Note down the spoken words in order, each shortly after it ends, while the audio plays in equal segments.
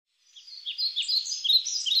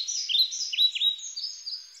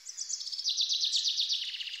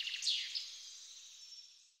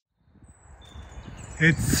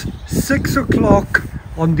It's 6 o'clock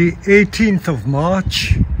on the 18th of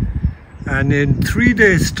March, and in 3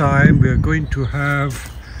 days time we're going to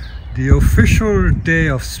have the official day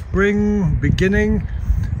of spring beginning,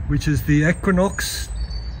 which is the equinox,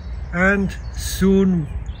 and soon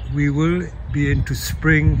we will be into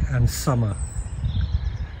spring and summer.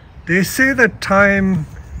 They say that time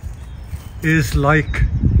is like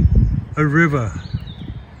a river.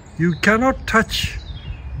 You cannot touch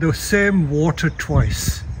the same water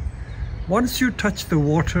twice. Once you touch the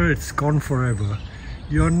water, it's gone forever.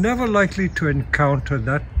 You're never likely to encounter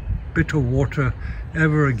that bit of water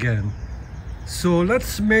ever again. So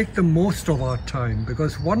let's make the most of our time,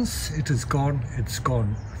 because once it is gone, it's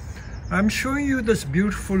gone. I'm showing you this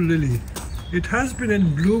beautiful lily. It has been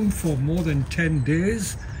in bloom for more than 10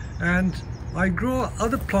 days, and I grow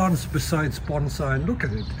other plants besides bonsai, and look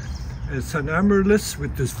at it. It's an amaryllis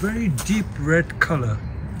with this very deep red color,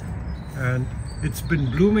 and it's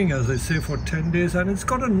been blooming, as I say, for 10 days, and it's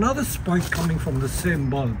got another spike coming from the same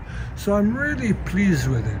bulb. So I'm really pleased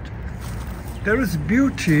with it. There is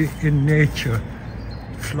beauty in nature.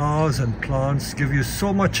 Flowers and plants give you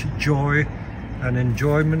so much joy and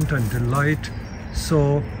enjoyment and delight.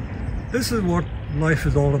 So this is what life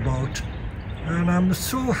is all about. And I'm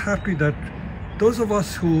so happy that those of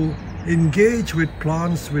us who engage with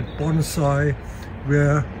plants, with bonsai,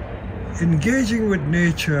 we're engaging with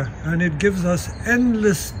nature, and it gives us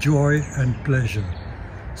endless joy and pleasure.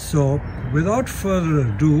 So without further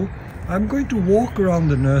ado, I'm going to walk around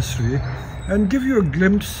the nursery and give you a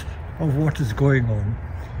glimpse of what is going on,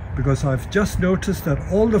 because I've just noticed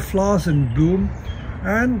that all the flowers in bloom,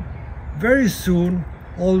 and very soon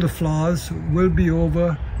all the flowers will be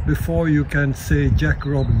over before you can say Jack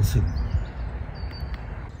Robinson.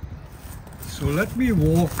 So let me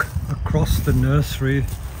walk across the nursery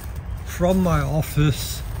from my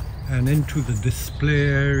office and into the display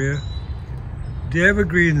area. The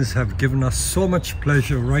evergreens have given us so much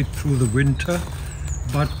pleasure right through the winter,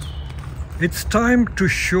 but it's time to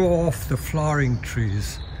show off the flowering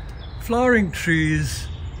trees. Flowering trees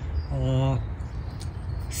are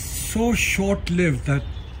so short-lived that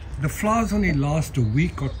the flowers only last a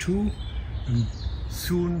week or two, and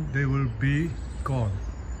soon they will be gone.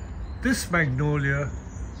 This magnolia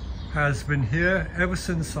has been here ever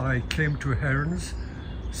since I came to Herons.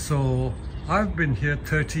 So I've been here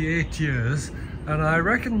 38 years, and I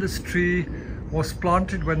reckon this tree was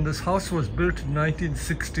planted when this house was built in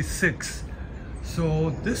 1966.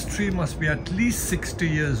 So this tree must be at least 60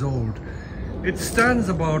 years old. It stands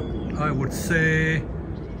about, I would say,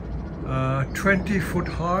 20 foot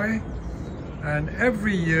high, and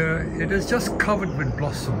every year it is just covered with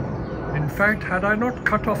blossom. In fact, had I not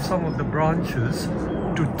cut off some of the branches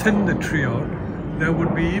to thin the tree out, there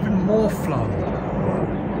would be even more flower.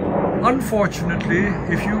 Unfortunately,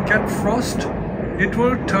 if you get frost, it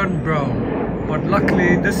will turn brown, but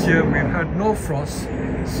luckily this year we've had no frost,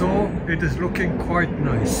 so it is looking quite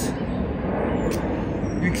nice.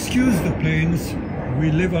 Excuse the planes,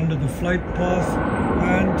 we live under the flight path,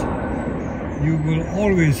 and you will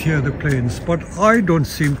always hear the planes, but I don't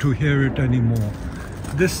seem to hear it anymore.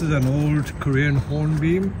 This is an old Korean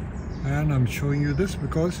hornbeam, and I'm showing you this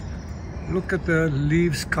because look at the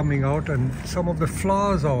leaves coming out, and some of the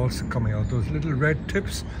flowers are also coming out. Those little red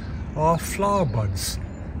tips are flower buds.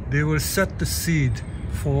 They will set the seed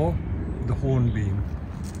for the hornbeam.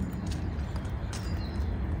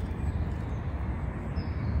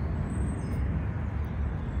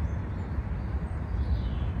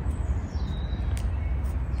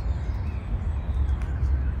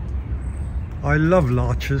 I love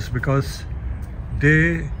larches because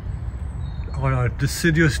they are a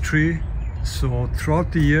deciduous tree, so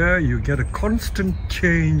throughout the year you get a constant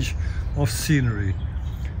change of scenery.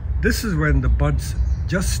 This is when the buds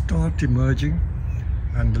just start emerging,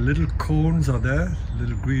 and the little cones are there,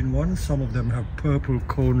 little green ones. Some of them have purple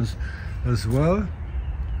cones as well.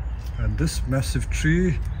 And this massive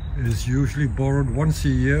tree is usually borrowed once a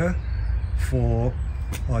year for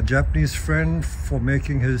our Japanese friend for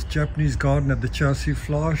making his Japanese garden at the Chelsea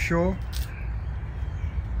Flower Show.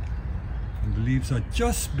 And the leaves are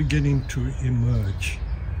just beginning to emerge.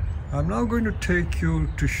 I'm now going to take you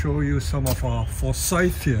to show you some of our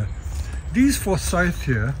forsythia. These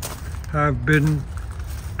forsythia have been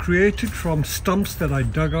created from stumps that I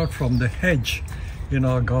dug out from the hedge in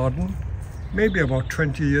our garden, maybe about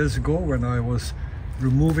 20 years ago when I was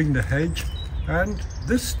removing the hedge. And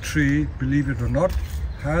this tree, believe it or not,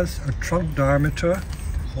 has a trunk diameter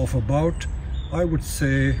of about, I would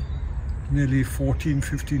say, nearly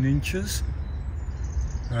 14-15 inches,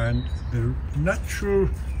 and the natural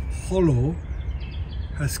hollow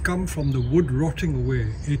has come from the wood rotting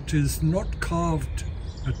away. It is not carved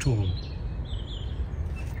at all.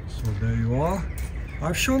 So there you are.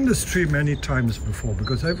 I've shown this tree many times before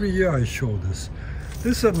because every year I show this.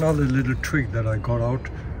 This is another little twig that I got out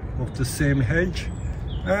of the same hedge.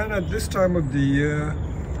 And at this time of the year,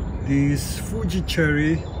 these Fuji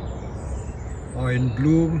cherry are in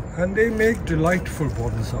bloom and they make delightful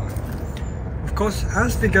bonsai. Of course,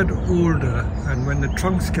 as they get older and when the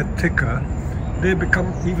trunks get thicker, they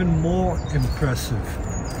become even more impressive.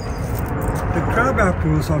 The crab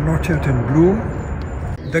apples are not yet in bloom.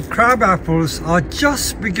 The crab apples are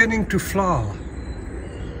just beginning to flower.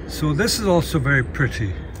 So this is also very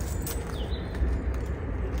pretty.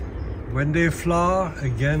 When they flower,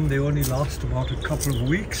 again, they only last about a couple of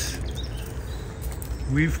weeks.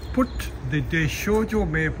 We've put the Deishojo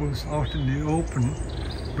maples out in the open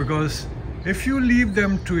because if you leave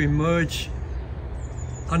them to emerge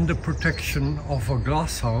under protection of a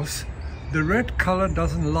glass house, the red color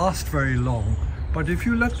doesn't last very long. But if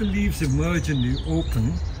you let the leaves emerge in the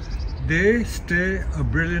open, they stay a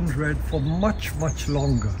brilliant red for much, much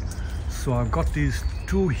longer. So I've got these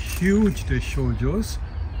two huge Deishojos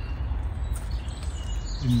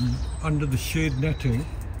under the shade netting,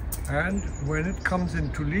 and when it comes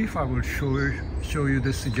into leaf I will show you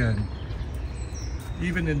this again.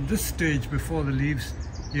 Even in this stage before the leaves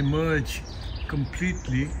emerge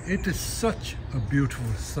completely, it is such a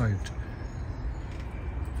beautiful sight.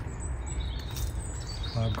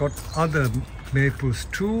 I've got other maples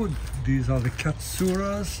too. These are the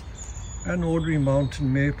Katsuras and ordinary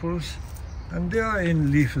mountain maples, and they are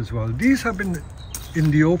in leaf as well. These have been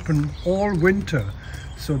in the open all winter,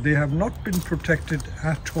 so they have not been protected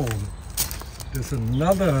at all. There's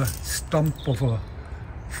another stump of a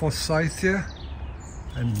forsythia,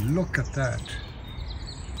 and look at that.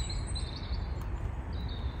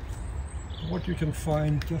 What you can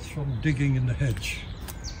find just from digging in the hedge.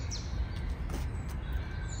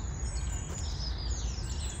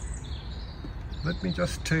 Let me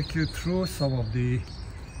just take you through some of the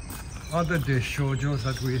other Deishojos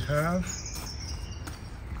that we have.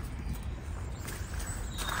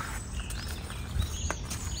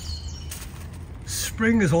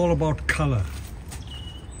 Spring is all about color.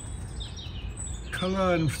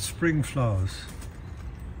 Color and spring flowers.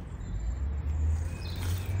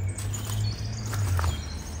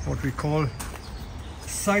 What we call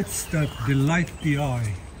sights that delight the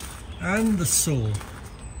eye and the soul.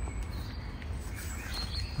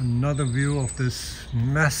 Another view of this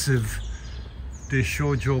massive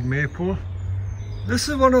Deishojo maple. This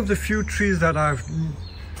is one of the few trees that I've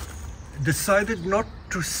decided not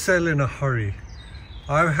to sell in a hurry.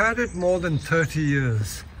 I've had it more than 30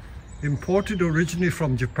 years. Imported originally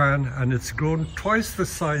from Japan, and it's grown twice the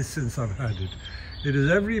size since I've had it. It is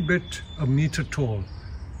every bit a meter tall.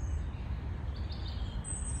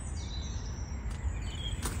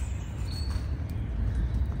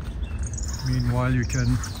 Meanwhile, you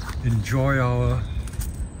can enjoy our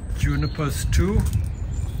junipers too.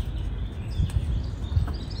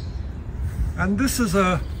 And this is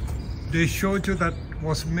a Deishojo that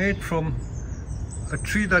was made from a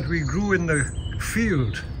tree that we grew in the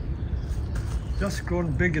field. Just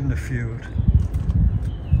grown big in the field.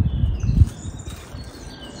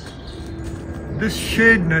 This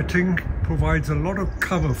shade netting provides a lot of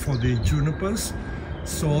cover for the junipers.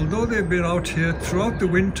 So although they've been out here throughout the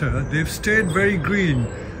winter, they've stayed very green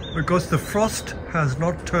because the frost has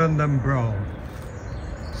not turned them brown.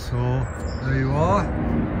 So there you are,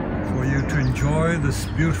 for you to enjoy this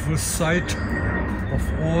beautiful sight of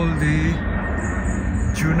all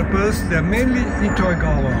the junipers. They're mainly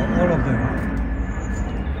Itoigawa, all of them.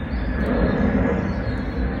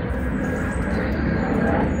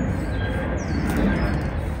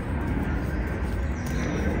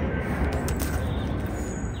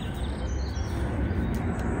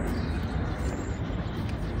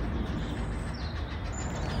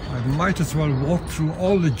 I might as well walk through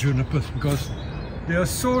all the junipers because they are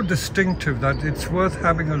so distinctive that it's worth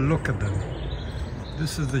having a look at them.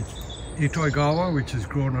 This is the Itoigawa, which is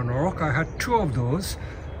grown on a rock. I had two of those.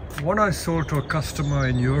 One I sold to a customer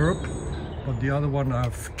in Europe, but the other one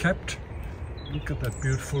I've kept. Look at that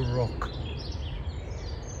beautiful rock.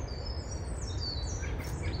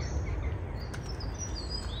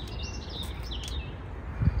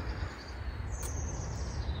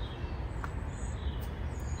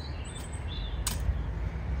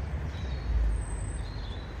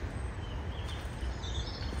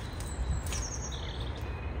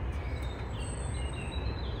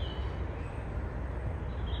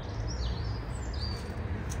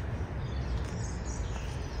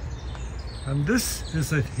 And this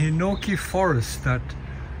is a hinoki forest that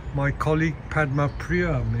my colleague Padma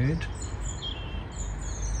Priya made.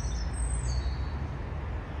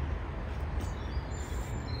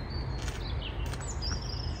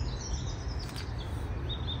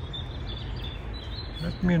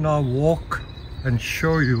 Let me now walk and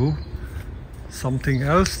show you something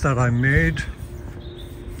else that I made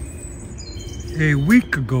a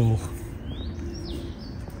week ago.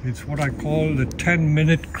 It's what I call the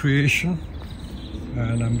 10-minute creation,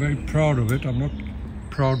 and I'm very proud of it. I'm not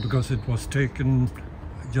proud because it was taken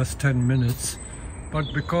just 10 minutes,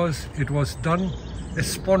 but because it was done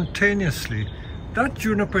spontaneously. That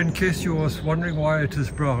juniper, in case you was wondering why it is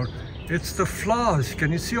brown, it's the flowers.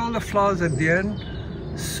 Can you see all the flowers at the end?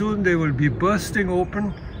 Soon they will be bursting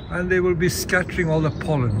open and they will be scattering all the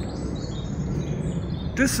pollen.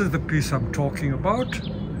 This is the piece I'm talking about.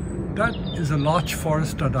 That is a larch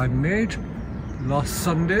forest that I made last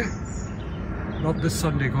Sunday. Not this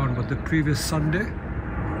Sunday gone, but the previous Sunday.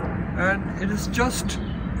 And it is just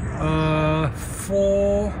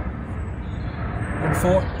 4 and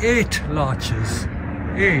 4, 8 larches.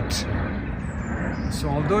 8. So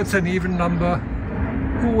although it's an even number,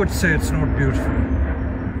 who would say it's not beautiful?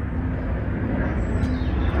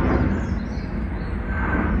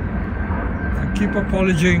 Keep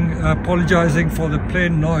apologizing for the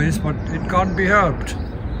plane noise, but it can't be helped.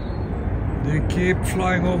 They keep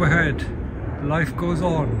flying overhead. Life goes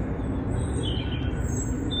on.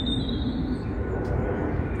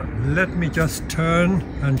 Let me just turn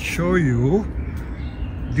and show you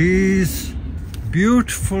these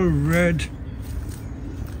beautiful red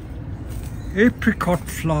apricot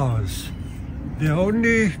flowers. They're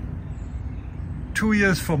only 2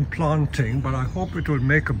 years from planting, but I hope it will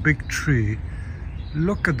make a big tree.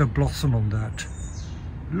 Look at the blossom on that.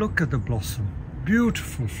 Look at the blossom.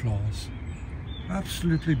 Beautiful flowers.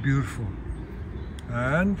 Absolutely beautiful.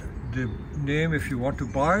 And the name, if you want to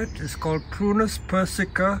buy it, is called Prunus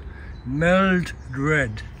persica Meld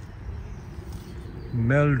Red.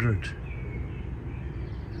 Mildred.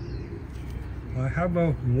 I have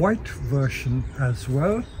a white version as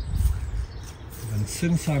well. And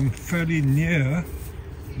since I'm fairly near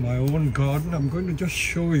my own garden, I'm going to just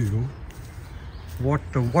show you what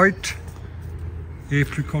the white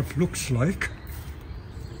apricot looks like.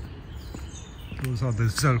 Those are the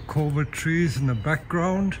Zelkova trees in the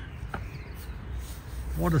background.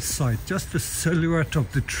 What a sight. Just the silhouette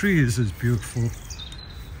of the trees is beautiful.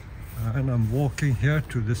 And I'm walking here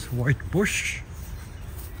to this white bush.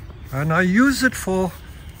 And I use it for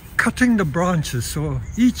cutting the branches. So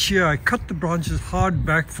each year I cut the branches hard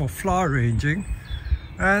back for flower arranging,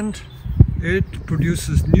 and it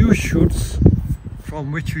produces new shoots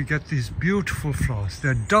from which we get these beautiful flowers.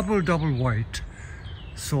 They're double white.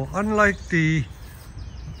 So unlike the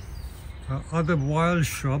other wild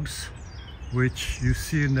shrubs which you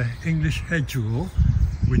see in the English hedgerow,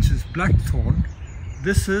 which is blackthorn,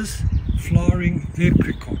 this is flowering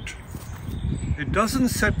apricot. It doesn't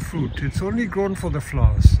set fruit, it's only grown for the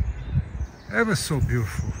flowers. Ever so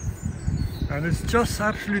beautiful. And it's just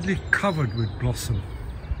absolutely covered with blossom.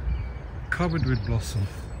 Covered with blossom.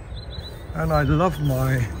 And I love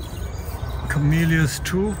my camellias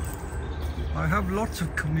too. I have lots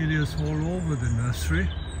of camellias all over the nursery,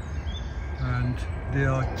 and they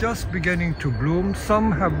are just beginning to bloom.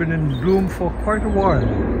 Some have been in bloom for quite a while.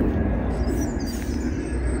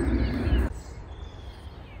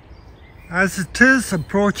 As it is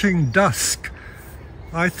approaching dusk,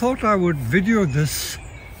 I thought I would video this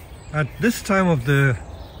at this time of the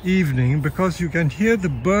evening because you can hear the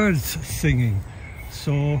birds singing.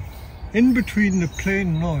 So in between the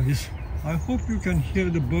plane noise, I hope you can hear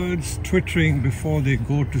the birds twittering before they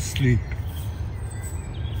go to sleep.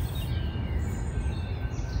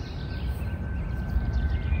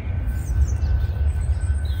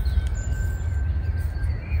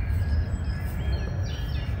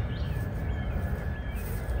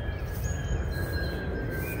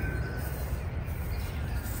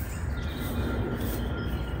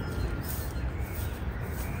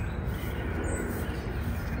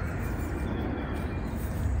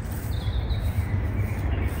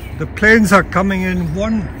 The planes are coming in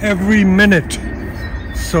one every minute,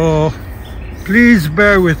 so please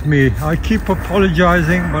bear with me. I keep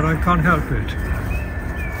apologizing, but I can't help it.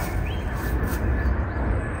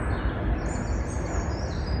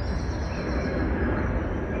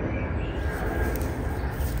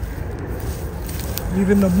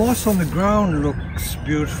 Even the moss on the ground looks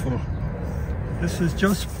beautiful. This is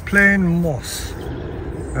just plain moss,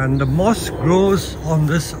 and the moss grows on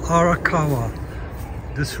this Arakawa.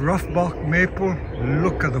 This rough bark maple,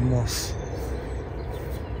 look at the moss.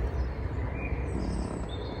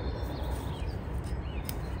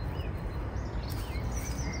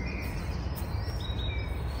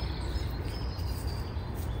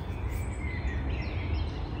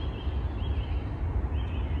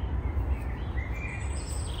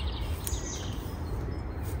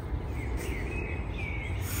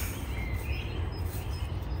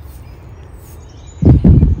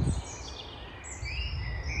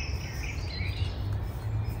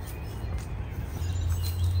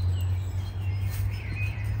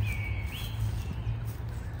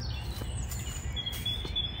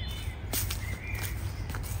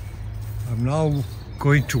 I'm now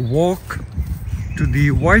going to walk to the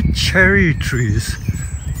white cherry trees.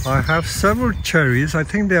 I have several cherries. I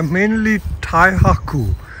think they're mainly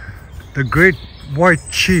Taihaku, the great white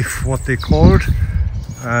chief, what they called.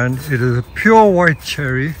 And it is a pure white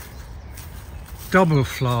cherry, double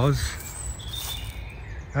flowers,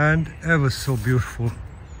 and ever so beautiful.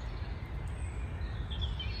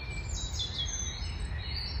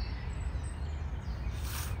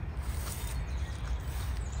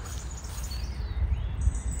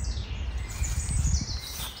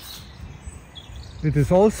 It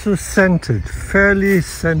is also scented, fairly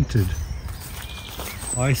scented.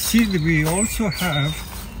 I see that we also have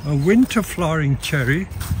a winter flowering cherry.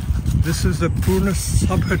 This is the Prunus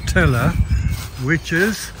subhirtella, which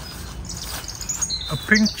is a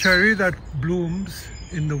pink cherry that blooms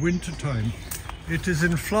in the winter time. It is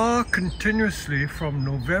in flower continuously from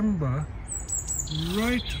November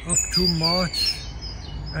right up to March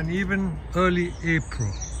and even early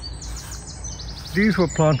April. These were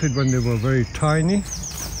planted when they were very tiny.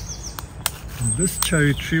 And this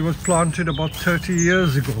cherry tree was planted about 30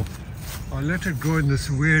 years ago. I let it grow in this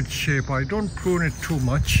weird shape. I don't prune it too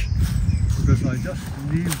much because I just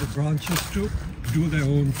leave the branches to do their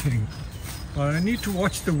own thing. But I need to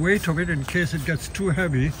watch the weight of it in case it gets too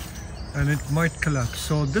heavy and it might collapse.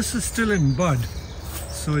 So this is still in bud,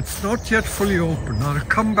 so it's not yet fully open. I'll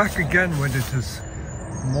come back again when it is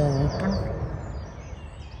more open.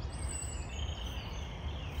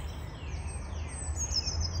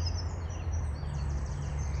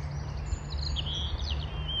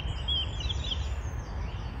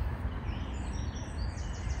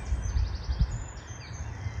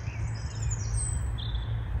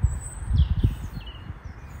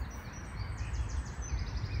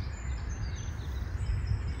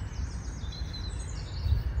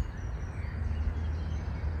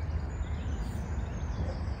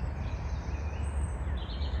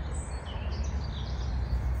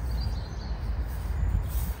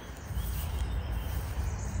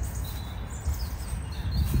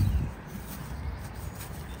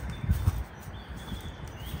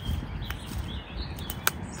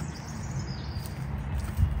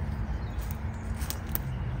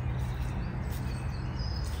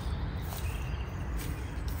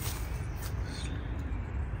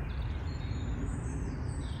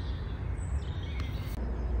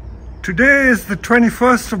 Today is the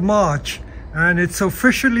 21st of March and it's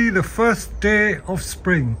officially the first day of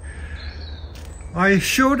spring. I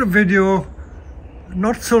showed a video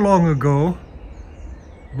not so long ago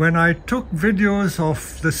when I took videos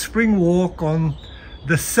of the spring walk on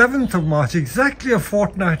the 7th of March, exactly a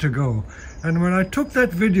fortnight ago. And when I took that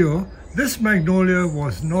video, this magnolia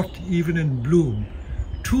was not even in bloom.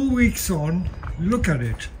 2 weeks on, look at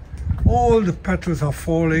it. All the petals are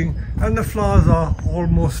falling and the flowers are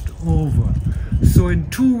almost over. So in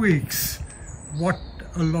 2 weeks, what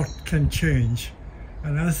a lot can change.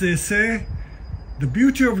 And as they say, the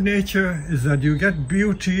beauty of nature is that you get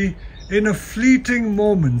beauty in a fleeting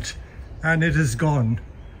moment and it is gone.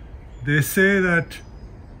 They say that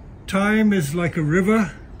time is like a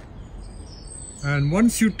river, and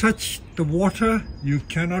once you touch the water, you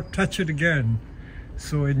cannot touch it again.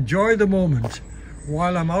 So enjoy the moment.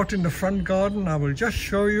 While I'm out in the front garden, I will just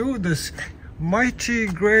show you this mighty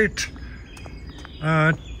great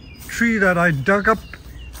tree that I dug up.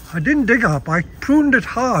 I didn't dig up, I pruned it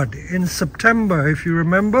hard in September, if you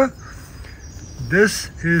remember.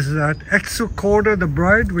 This is that Exocorda the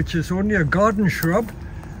bride, which is only a garden shrub,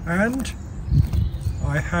 and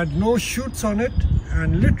I had no shoots on it,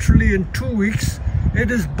 and literally in 2 weeks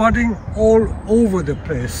it is budding all over the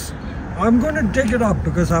place. I'm going to dig it up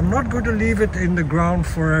because I'm not going to leave it in the ground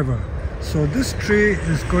forever. So this tree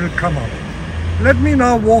is going to come up. Let me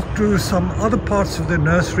now walk to some other parts of the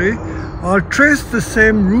nursery. I'll trace the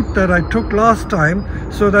same route that I took last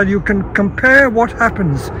time so that you can compare what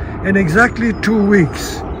happens in exactly 2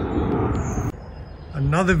 weeks.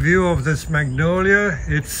 Another view of this magnolia,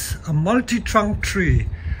 it's a multi-trunk tree.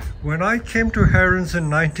 When I came to Herons in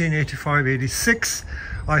 1985-86,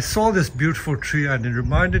 I saw this beautiful tree and it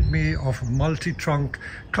reminded me of a multi-trunk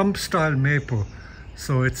clump-style maple.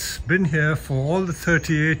 So it's been here for all the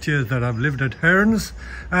 38 years that I've lived at Herons,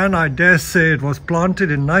 and I dare say it was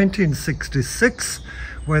planted in 1966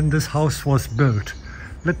 when this house was built.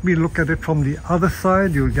 Let me look at it from the other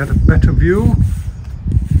side, you'll get a better view.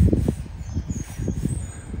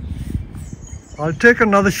 I'll take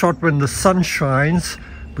another shot when the sun shines,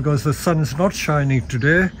 because the sun is not shining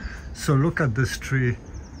today. So look at this tree.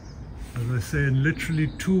 As I say, in literally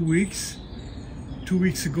 2 weeks. 2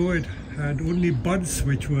 weeks ago it had only buds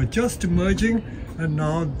which were just emerging, and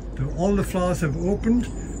now all the flowers have opened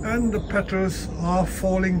and the petals are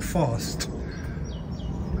falling fast.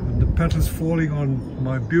 And the petals falling on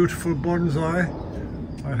my beautiful bonsai.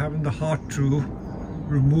 I haven't the heart to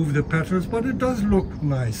remove the petals, but it does look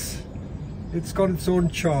nice. It's got its own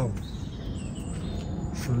charm.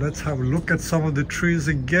 So let's have a look at some of the trees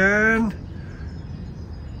again.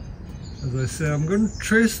 As I say, I'm going to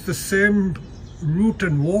trace the same route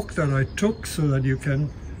and walk that I took so that you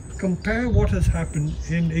can compare what has happened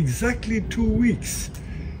in exactly 2 weeks.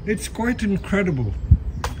 It's quite incredible.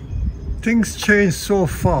 Things change so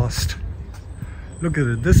fast. Look at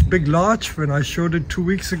it. This big larch, when I showed it 2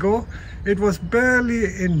 weeks ago, it was barely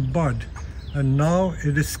in bud, and now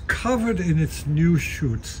it is covered in its new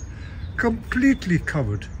shoots. Completely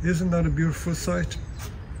covered. Isn't that a beautiful sight?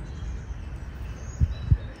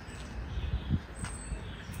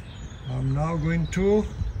 I'm now going to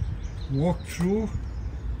walk through.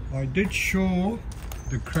 I did show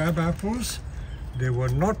the crab apples. They were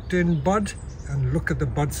not in bud, and look at the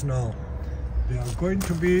buds now. They are going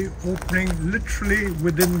to be opening literally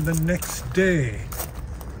within the next day.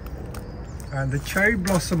 And the cherry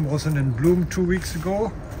blossom wasn't in bloom 2 weeks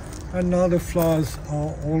ago, and now the flowers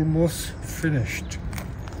are almost finished.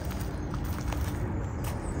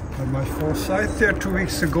 And my forsythia 2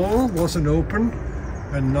 weeks ago wasn't open,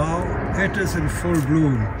 and now it is in full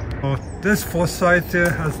bloom. Oh, this forsythia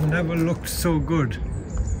has never looked so good.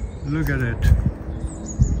 Look at it.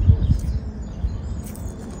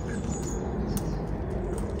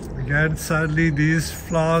 Again, sadly, these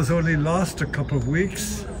flowers only last a couple of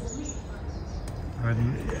weeks.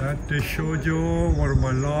 And that deshojo, one of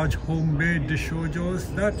my large homemade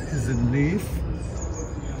deshojos, that is in leaf.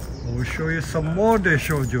 I will show you some more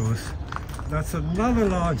deshojos. That's another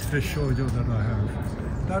large deshojo that I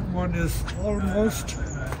have. That one is almost,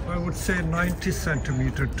 I would say, 90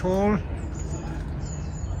 centimeter tall.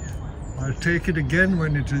 I'll take it again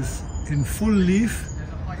when it is in full leaf.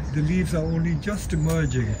 The leaves are only just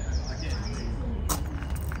emerging.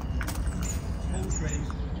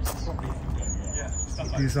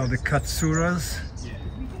 These are the katsuras.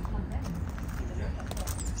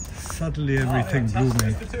 Suddenly everything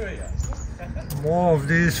blooming. More of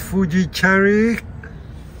these Fuji cherry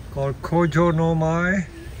called Kojo no Mai.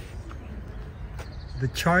 The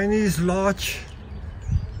Chinese larch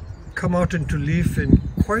come out into leaf in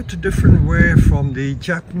quite a different way from the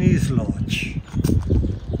Japanese larch.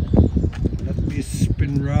 Let me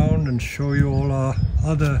spin round and show you all our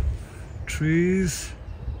other trees.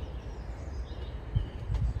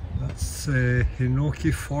 That's a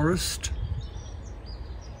hinoki forest.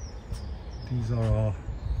 These are our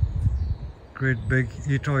great big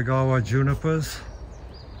Itoigawa junipers.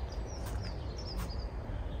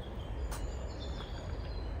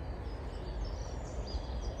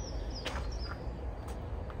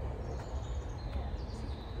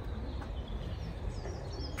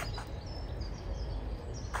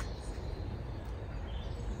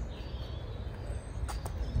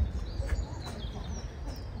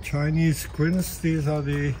 Chinese quince, these are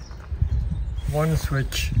the ones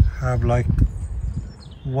which have like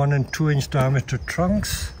 1 and 2 inch diameter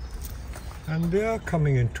trunks, and they are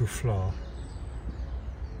coming into flower.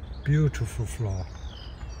 Beautiful flower.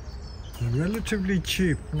 They're relatively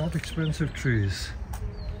cheap, not expensive trees.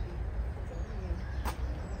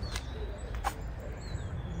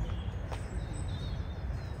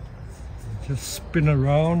 Just spin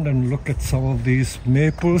around and look at some of these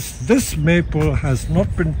maples. This maple has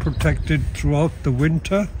not been protected throughout the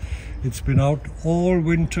winter. It's been out all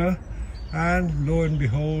winter, and lo and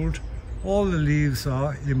behold, all the leaves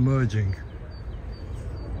are emerging.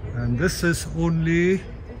 And this is only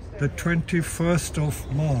the 21st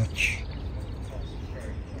of March.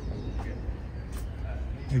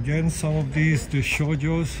 Again, some of these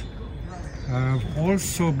shojos have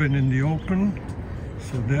also been in the open,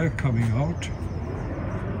 so they're coming out.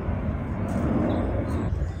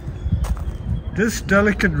 This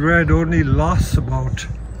delicate red only lasts about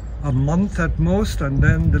a month at most, and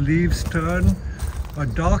then the leaves turn a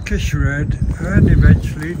darkish red and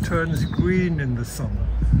eventually turns green in the summer.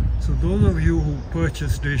 So those of you who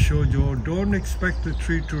purchase deshojo, don't expect the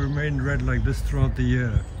tree to remain red like this throughout the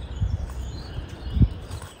year.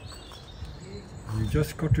 You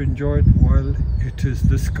just got to enjoy it while it is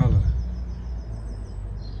this color.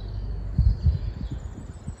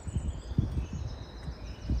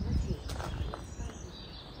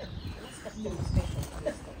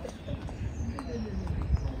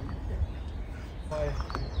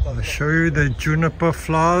 I'll show you the juniper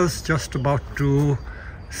flowers just about to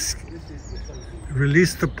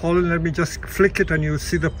release the pollen. Let me just flick it and you'll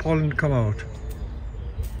see the pollen come out.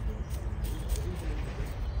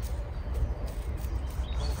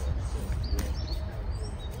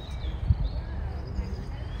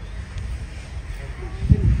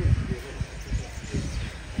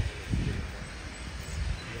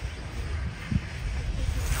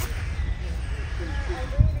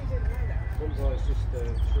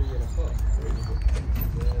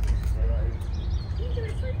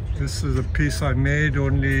 This is a piece I made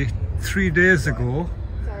only 3 days ago,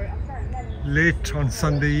 late on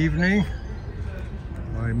Sunday evening.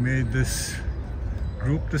 I made this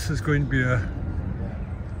group. This is going to be a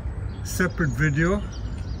separate video,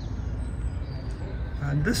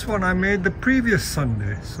 and this one I made the previous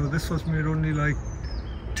Sunday, so this was made only like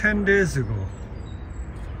 10 days ago.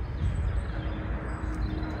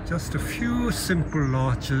 Just a few simple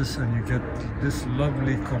larches and you get this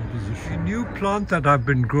lovely composition. A new plant that I've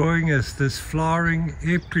been growing is this flowering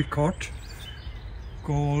apricot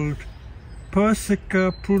called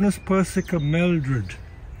Prunus persica Mildred.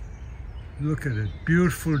 Look at it,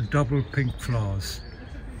 beautiful double pink flowers.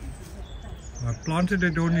 I planted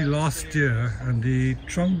it only last year and the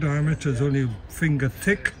trunk diameter is only finger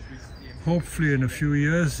thick. Hopefully in a few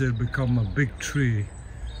years it'll become a big tree.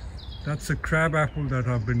 That's a crab apple that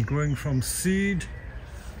I've been growing from seed.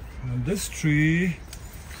 And this tree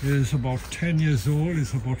is about 10 years old,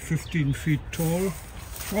 it's about 15 feet tall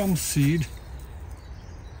from seed.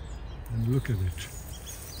 And look at it.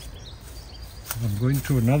 I'm going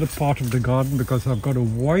to another part of the garden because I've got a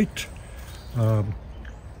white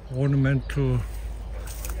ornamental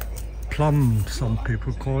plum, some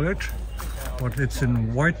people call it, but it's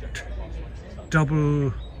in white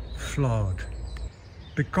double flowered.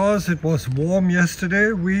 Because it was warm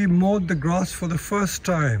yesterday, we mowed the grass for the first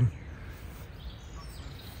time.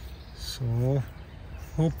 So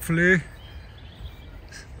hopefully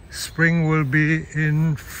spring will be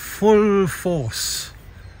in full force.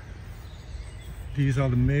 These are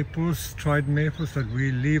the maples, dried maples that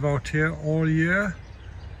we leave out here all year,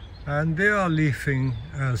 and they are leafing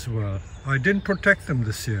as well. I didn't protect them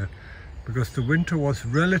this year because the winter was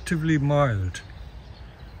relatively mild.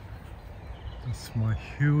 That's my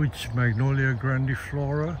huge Magnolia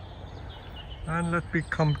grandiflora. And let me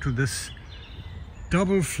come to this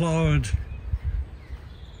double flowered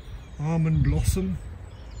almond blossom.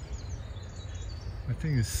 I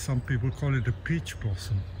think some people call it a peach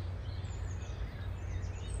blossom.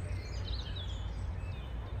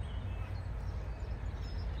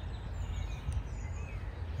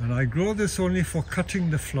 And I grow this only for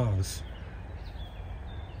cutting the flowers.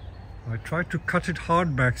 I try to cut it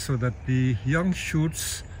hard back so that the young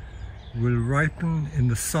shoots will ripen in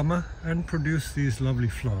the summer and produce these lovely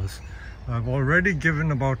flowers. I've already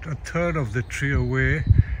given about a third of the tree away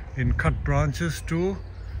in cut branches to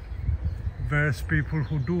various people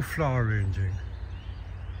who do flower arranging.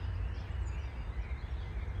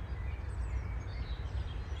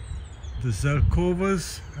 The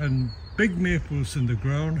zelkovas and big maples in the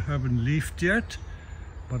ground haven't leafed yet,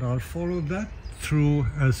 but I'll follow that through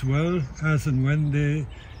as well as and when they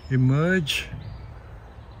emerge.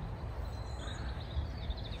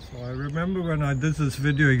 So I remember when I did this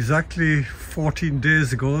video exactly 14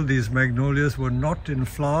 days ago, these magnolias were not in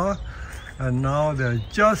flower, and now they're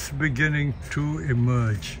just beginning to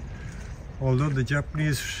emerge. Although the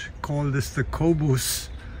Japanese call this the kobus,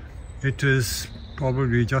 it is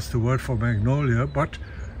probably just a word for magnolia, but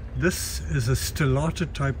this is a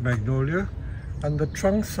stellata type magnolia. And the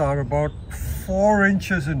trunks are about 4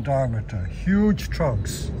 inches in diameter, huge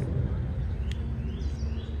trunks.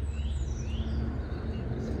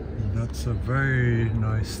 And that's a very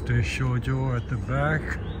nice Deishojo at the back.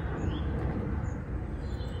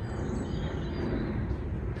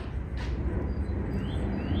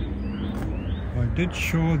 I did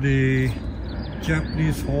show the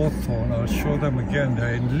Japanese hawthorn. I'll show them again.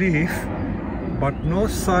 They're in leaf, but no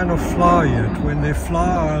sign of flower yet. When they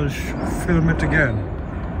flower, I'll film it again.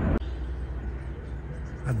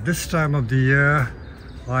 At this time of the year,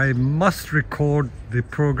 I must record the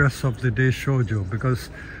progress of the Deishojo because,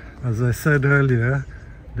 as I said earlier,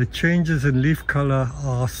 the changes in leaf color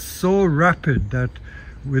are so rapid that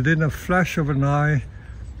within a flash of an eye,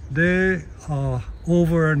 they are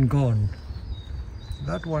over and gone.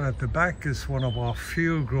 That one at the back is one of our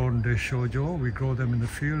field-grown Deishojo. We grow them in the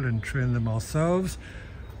field and train them ourselves.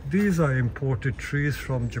 These are imported trees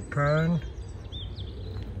from Japan.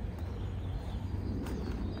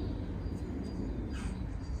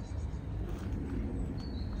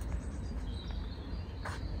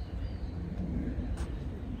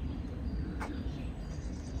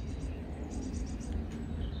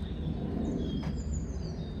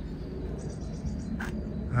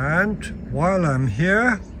 And while I'm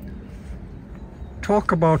here,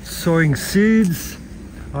 talk about sowing seeds.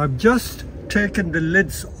 I've just taken the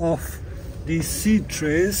lids off these seed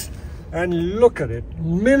trays and look at it,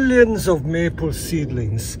 millions of maple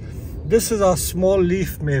seedlings. This is our small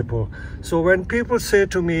leaf maple. So when people say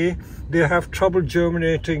to me they have trouble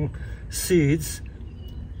germinating seeds,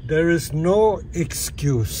 there is no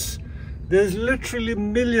excuse. There's literally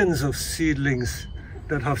millions of seedlings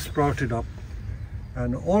that have sprouted up,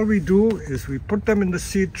 and all we do is we put them in the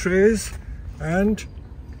seed trays and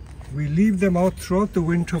we leave them out throughout the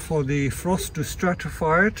winter for the frost to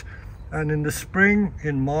stratify it, and in the spring,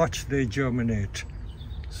 in March, they germinate.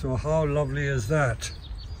 So how lovely is that?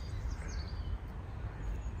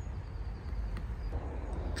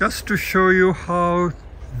 Just to show you how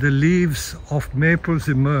the leaves of maples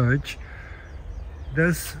emerge,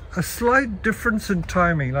 there's a slight difference in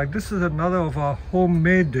timing. Like this is another of our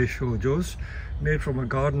homemade deishojos made from a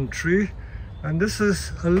garden tree, and this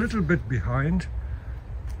is a little bit behind.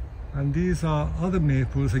 And these are other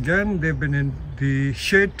maples. Again, they've been in the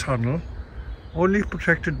shade tunnel, only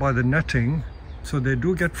protected by the netting, so they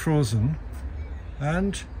do get frozen,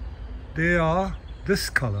 and they are this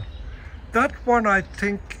color. That one I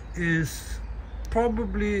think is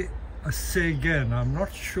probably a Sagen, I'm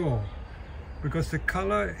not sure, because the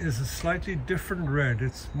color is a slightly different red.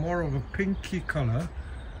 It's more of a pinky color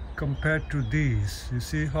compared to these. You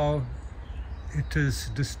see how it is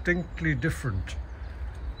distinctly different.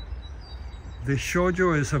 The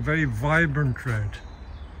shoujo is a very vibrant red,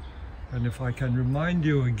 and if I can remind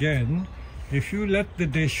you again, if you let the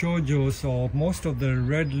deishojos or most of the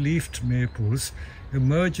red-leafed maples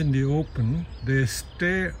emerge in the open, they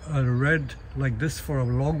stay a red like this for a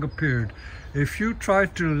longer period. If you try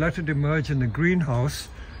to let it emerge in the greenhouse,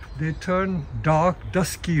 they turn dark,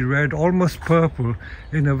 dusky red, almost purple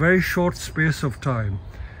in a very short space of time.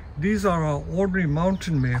 These are our ordinary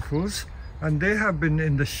mountain maples, and they have been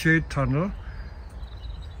in the shade tunnel,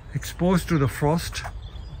 exposed to the frost,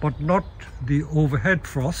 but not the overhead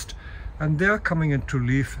frost, and they are coming into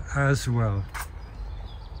leaf as well.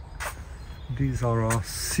 These are our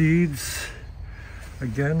seeds.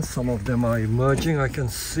 Again, some of them are emerging, I can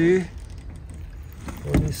see.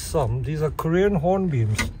 Only some. These are Korean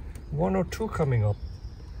hornbeams. One or two coming up.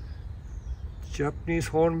 Japanese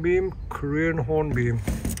hornbeam, Korean hornbeam.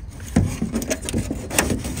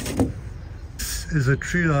 This is a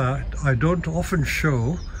tree that I don't often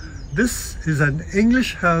show. This is an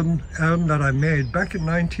English elm that I made back in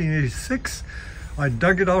 1986. I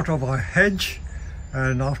dug it out of our hedge,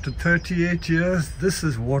 and after 38 years, this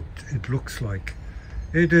is what it looks like.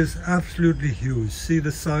 It is absolutely huge. See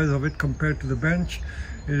the size of it compared to the bench.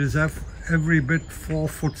 It is every bit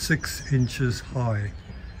 4'6" high,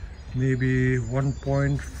 maybe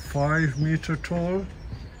 1.5 meter tall.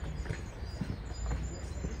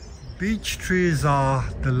 Beech trees are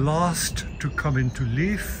the last to come into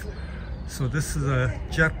leaf. So this is a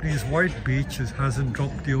Japanese white beech. It hasn't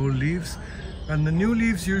dropped the old leaves, and the new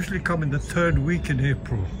leaves usually come in the third week in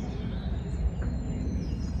April.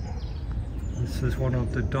 This is one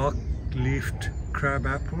of the dark-leafed crab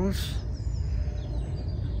apples,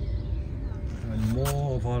 and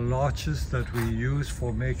more of our larches that we use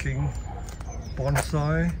for making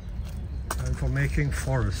bonsai and for making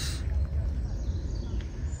forests.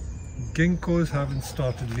 Ginkgos haven't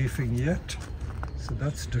started leafing yet, so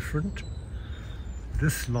that's different.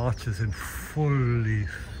 This larch is in full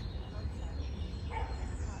leaf.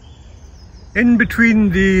 In between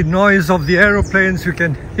the noise of the aeroplanes, you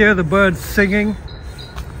can hear the birds singing.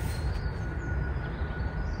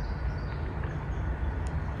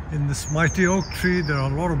 In this mighty oak tree, there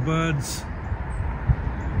are a lot of birds.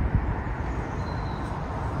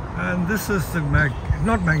 And this is the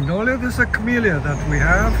not magnolia, this is a camellia that we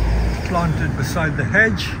have planted beside the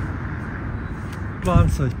hedge.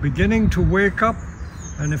 Plants are beginning to wake up,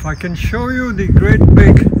 and if I can show you the great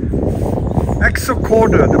big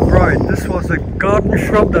Exocorda, the bride. This was a garden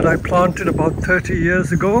shrub that I planted about 30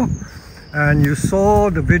 years ago, and you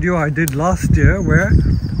saw the video I did last year where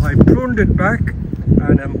I pruned it back,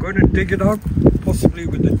 and I'm going to dig it out, possibly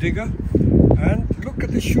with the digger, and look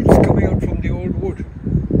at the shoots coming out from the old wood.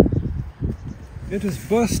 It is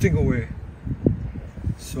bursting away.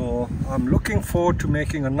 So I'm looking forward to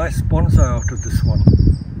making a nice bonsai out of this one.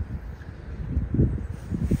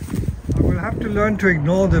 I will have to learn to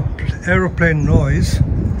ignore the aeroplane noise.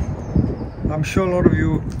 I'm sure a lot of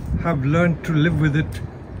you have learned to live with it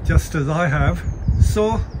just as I have.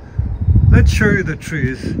 So let's show you the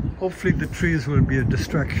trees. Hopefully the trees will be a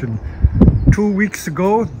distraction. 2 weeks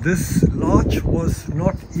ago, this larch was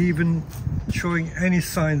not even showing any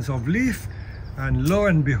signs of leaf, and lo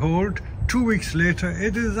and behold, 2 weeks later,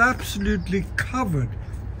 it is absolutely covered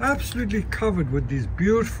with these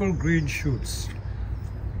beautiful green shoots.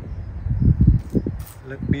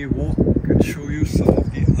 Let me walk and show you some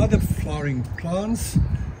of the other flowering plants.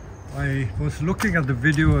 I was looking at the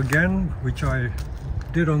video again, which I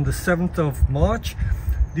did on the 7th of March.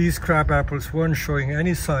 These crab apples weren't showing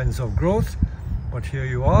any signs of growth, But here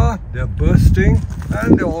you are, they're bursting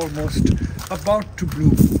and they're almost about to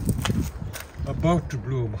bloom. About to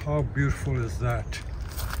bloom. How beautiful is that?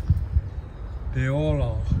 They all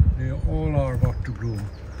are about to bloom.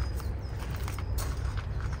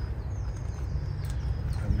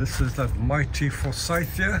 And this is that mighty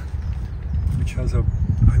forsythia, which has a,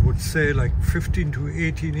 I would say, like 15 to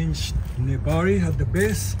 18 inch nebari at the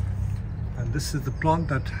base. And this is the plant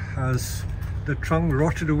that has the trunk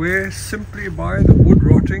rotted away simply by the wood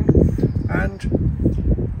rotting and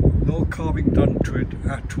no carving done to it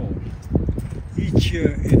at all. Each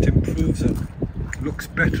year it improves and looks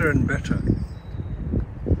better and better.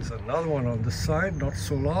 There's another one on this side, not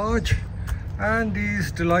so large, and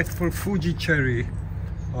these delightful Fuji cherry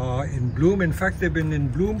are in bloom. In fact, they've been in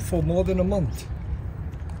bloom for more than a month.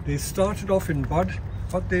 They started off in bud,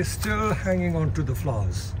 but they're still hanging on to the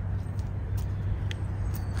flowers.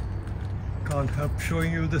 Can't help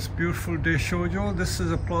showing you this beautiful Deishojo. This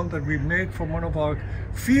is a plant that we made from one of our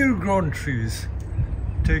field-grown trees.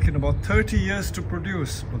 Taken about 30 years to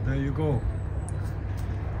produce, but there you go.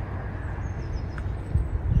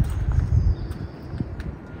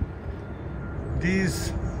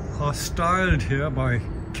 These are styled here by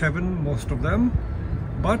Kevin, most of them,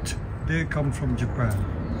 but they come from Japan.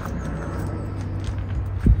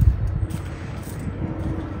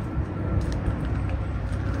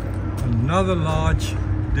 Another large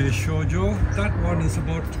Deishojo. That one is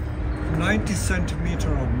about 90 centimeter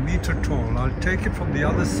or meter tall. I'll take it from the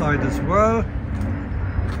other side as well.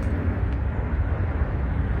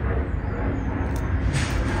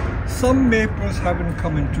 Some maples haven't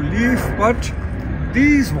come into leaf, but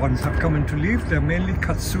these ones have come into leaf. They're mainly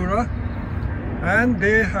Katsura, and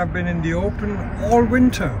they have been in the open all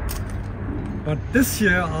winter. But this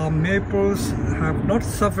year our maples have not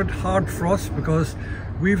suffered hard frost because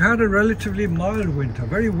we've had a relatively mild winter,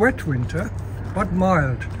 very wet winter, but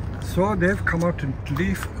mild. So they've come out into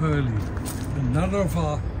leaf early. Another of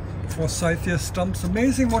our forsythia stumps.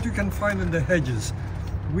 Amazing what you can find in the hedges.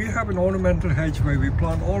 We have an ornamental hedge where we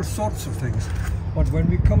plant all sorts of things, but when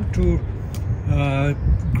we come to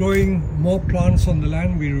growing more plants on the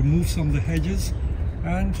land, we remove some of the hedges,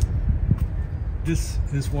 and this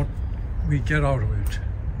is what we get out of it.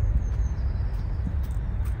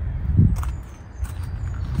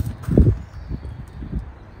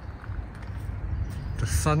 The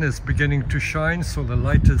sun is beginning to shine, so the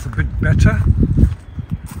light is a bit better.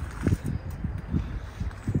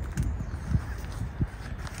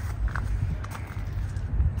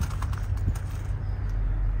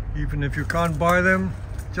 Even if you can't buy them,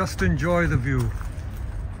 just enjoy the view.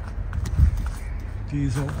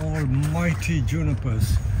 These are all mighty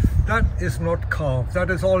junipers. That is not carved, that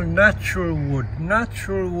is all natural wood.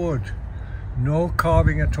 Natural wood, no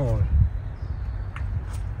carving at all.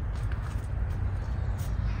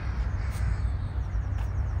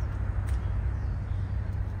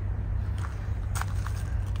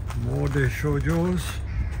 More Deishojos.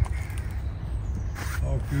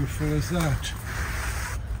 How beautiful is that?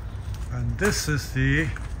 And this is the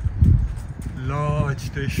large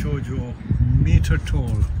Deishojo, meter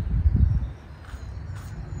tall.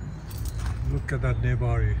 Look at that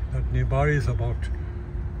nebari. That nebari is about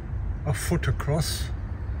a foot across.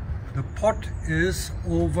 The pot is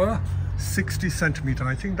over 60 centimeter.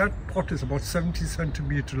 I think that pot is about 70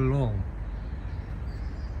 centimeter long.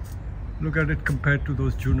 Look at it compared to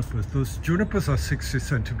those junipers. Those junipers are 60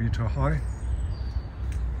 centimeter high.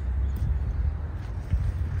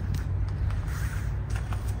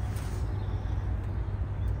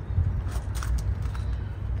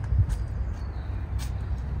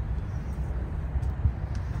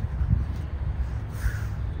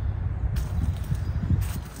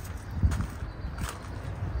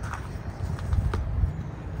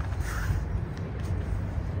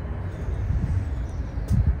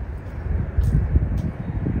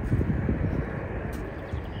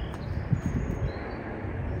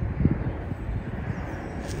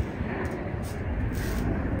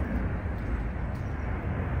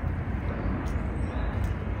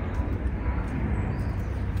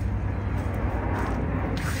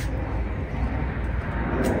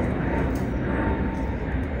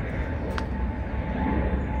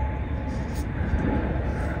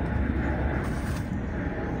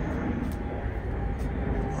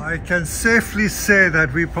 I can safely say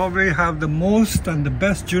that we probably have the most and the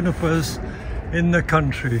best junipers in the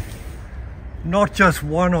country. Not just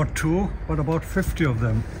one or two, but about 50 of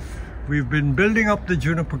them. We've been building up the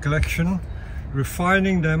juniper collection,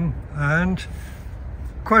 refining them, and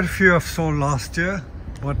quite a few have sold last year,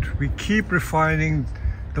 but we keep refining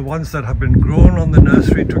the ones that have been grown on the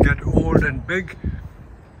nursery to get old and big.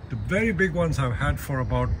 The very big ones I've had for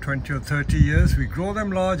about 20 or 30 years. We grow them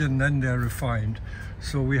large and then they're refined.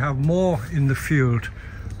 So we have more in the field.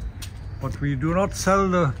 But we do not sell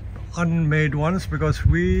the unmade ones because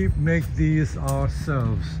we make these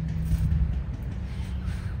ourselves.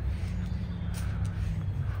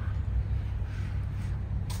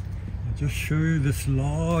 I'll just show you this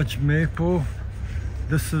large maple.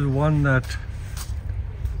 This is one that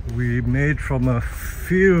we made from a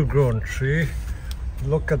field-grown tree.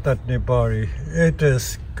 Look at that nibari. It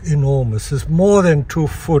is enormous. It's more than 2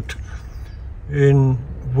 foot in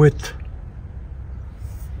width.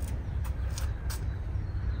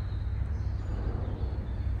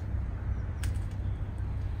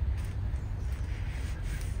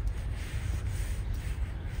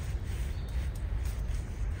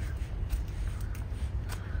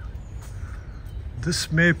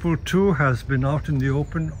 This maple too has been out in the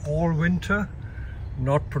open all winter,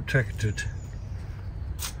 not protected.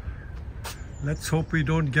 Let's hope we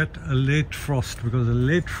don't get a late frost, because a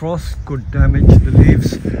late frost could damage the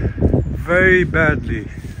leaves very badly.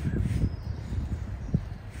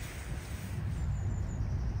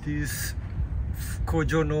 These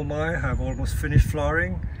Kojo no Mai have almost finished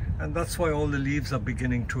flowering, and that's why all the leaves are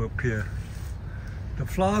beginning to appear. The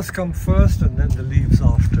flowers come first and then the leaves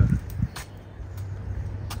after.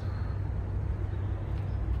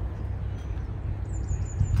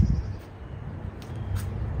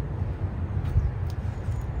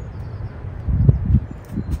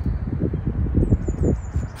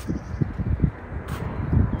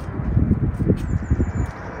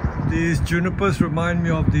 These junipers remind me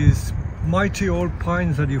of these mighty old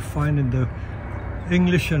pines that you find in the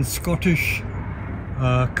English and Scottish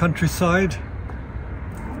countryside.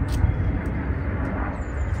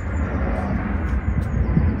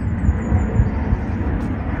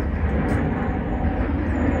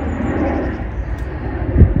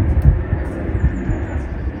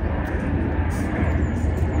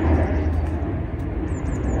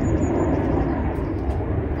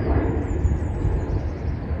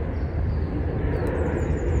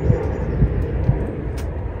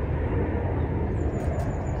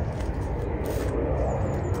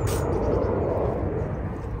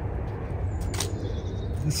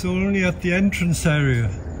 It's only at the entrance area,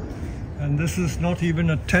 and this is not even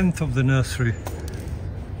a tenth of the nursery.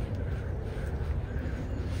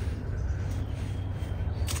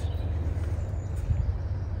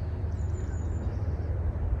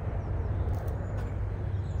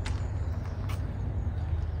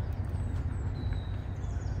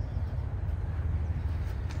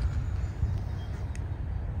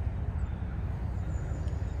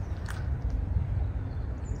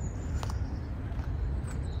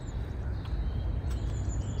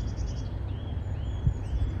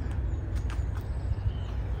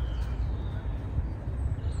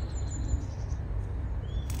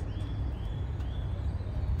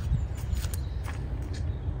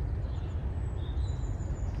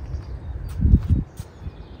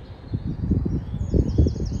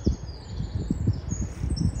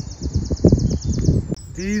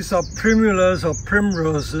 These are primulas or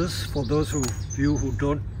primroses, for those of you who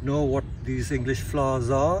don't know what these English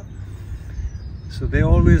flowers are. So they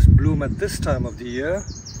always bloom at this time of the year.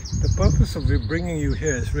 The purpose of bringing you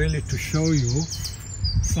here is really to show you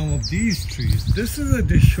some of these trees. This is a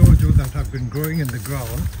Deshojo that have been growing in the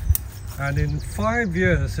ground, and in 5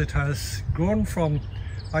 years it has grown from,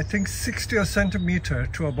 I think, 60 a centimeter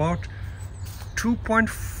to about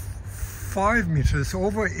 2.5 meters,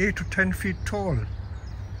 over 8 to 10 feet tall.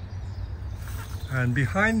 And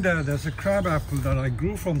behind there, there's a crab apple that I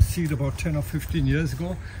grew from seed about 10 or 15 years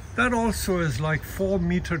ago. That also is like 4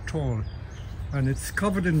 meters tall, and it's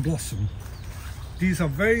covered in blossom. These are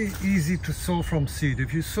very easy to sow from seed.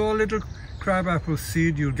 If you sow a little crab apple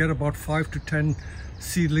seed, you'll get about 5 to 10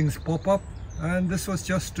 seedlings pop up, and this was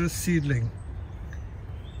just a seedling.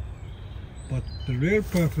 But the real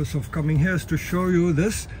purpose of coming here is to show you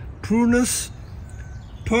this Prunus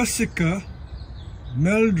persica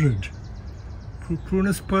Mildred.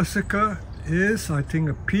 Prunus persica is, I think,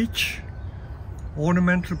 a peach,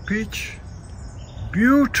 ornamental peach.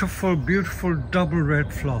 Beautiful, beautiful double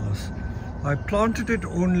red flowers. I planted it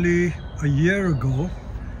only a year ago.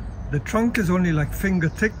 The trunk is only like finger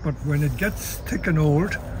thick, but when it gets thick and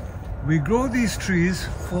old, we grow these trees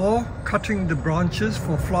for cutting the branches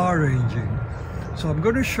for flower arranging. So I'm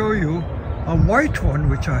going to show you a white one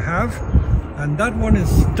which I have, and that one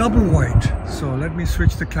is double white. So let me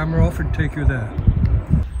switch the camera off and take you there.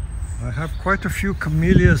 I have quite a few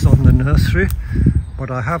camellias on the nursery,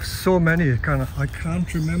 but I have so many, I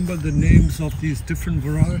can't remember the names of these different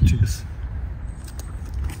varieties.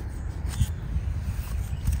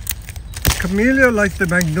 camellia, like the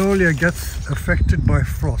magnolia, gets affected by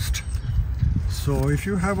frost. So if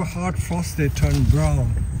you have a hard frost, they turn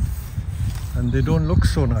brown and they don't look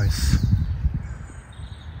so nice.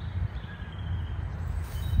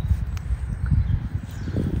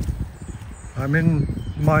 I'm in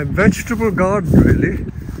my vegetable garden really,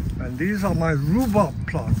 and these are my rhubarb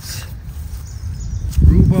plants.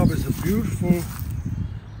 Rhubarb is a beautiful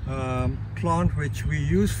plant which we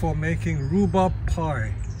use for making rhubarb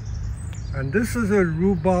pie. And this is a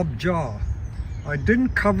rhubarb jar. I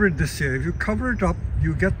didn't cover it this year. If you cover it up,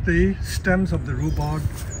 you get the stems of the rhubarb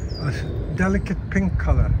a delicate pink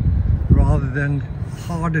color rather than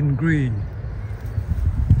hard and green.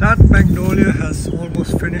 That magnolia has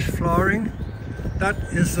almost finished flowering. That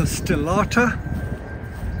is a stellata,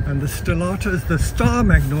 and the stellata is the star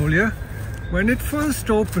magnolia. When it first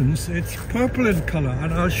opens, it's purple in color,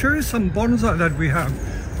 and I'll show you some bonsai that we have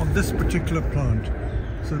of this particular plant.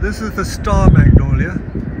 So this is the star magnolia.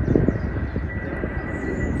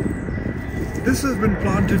 This has been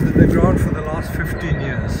planted in the ground for the last 15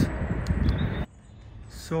 years.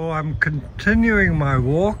 So I'm continuing my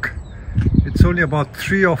walk. It's only about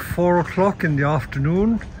 3 or 4 o'clock in the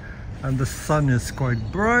afternoon, and the sun is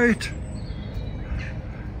quite bright.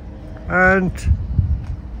 And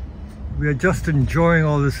we are just enjoying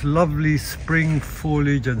all this lovely spring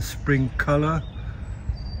foliage and spring color.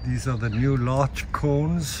 These are the new larch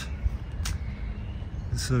cones.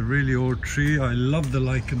 This is a really old tree. I love the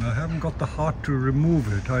lichen. I haven't got the heart to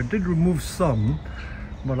remove it. I did remove some,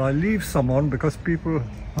 but I leave some on because people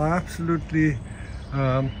are absolutely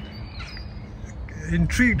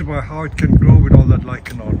intrigued by how it can grow with all that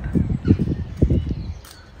lichen on.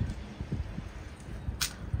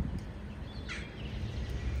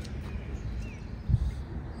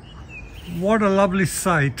 What a lovely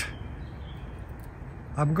sight.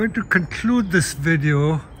 I'm going to conclude this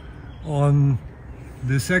video on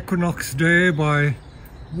this equinox day by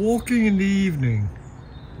walking in the evening.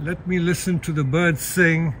 Let me listen to the birds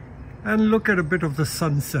sing and look at a bit of the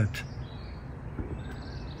sunset.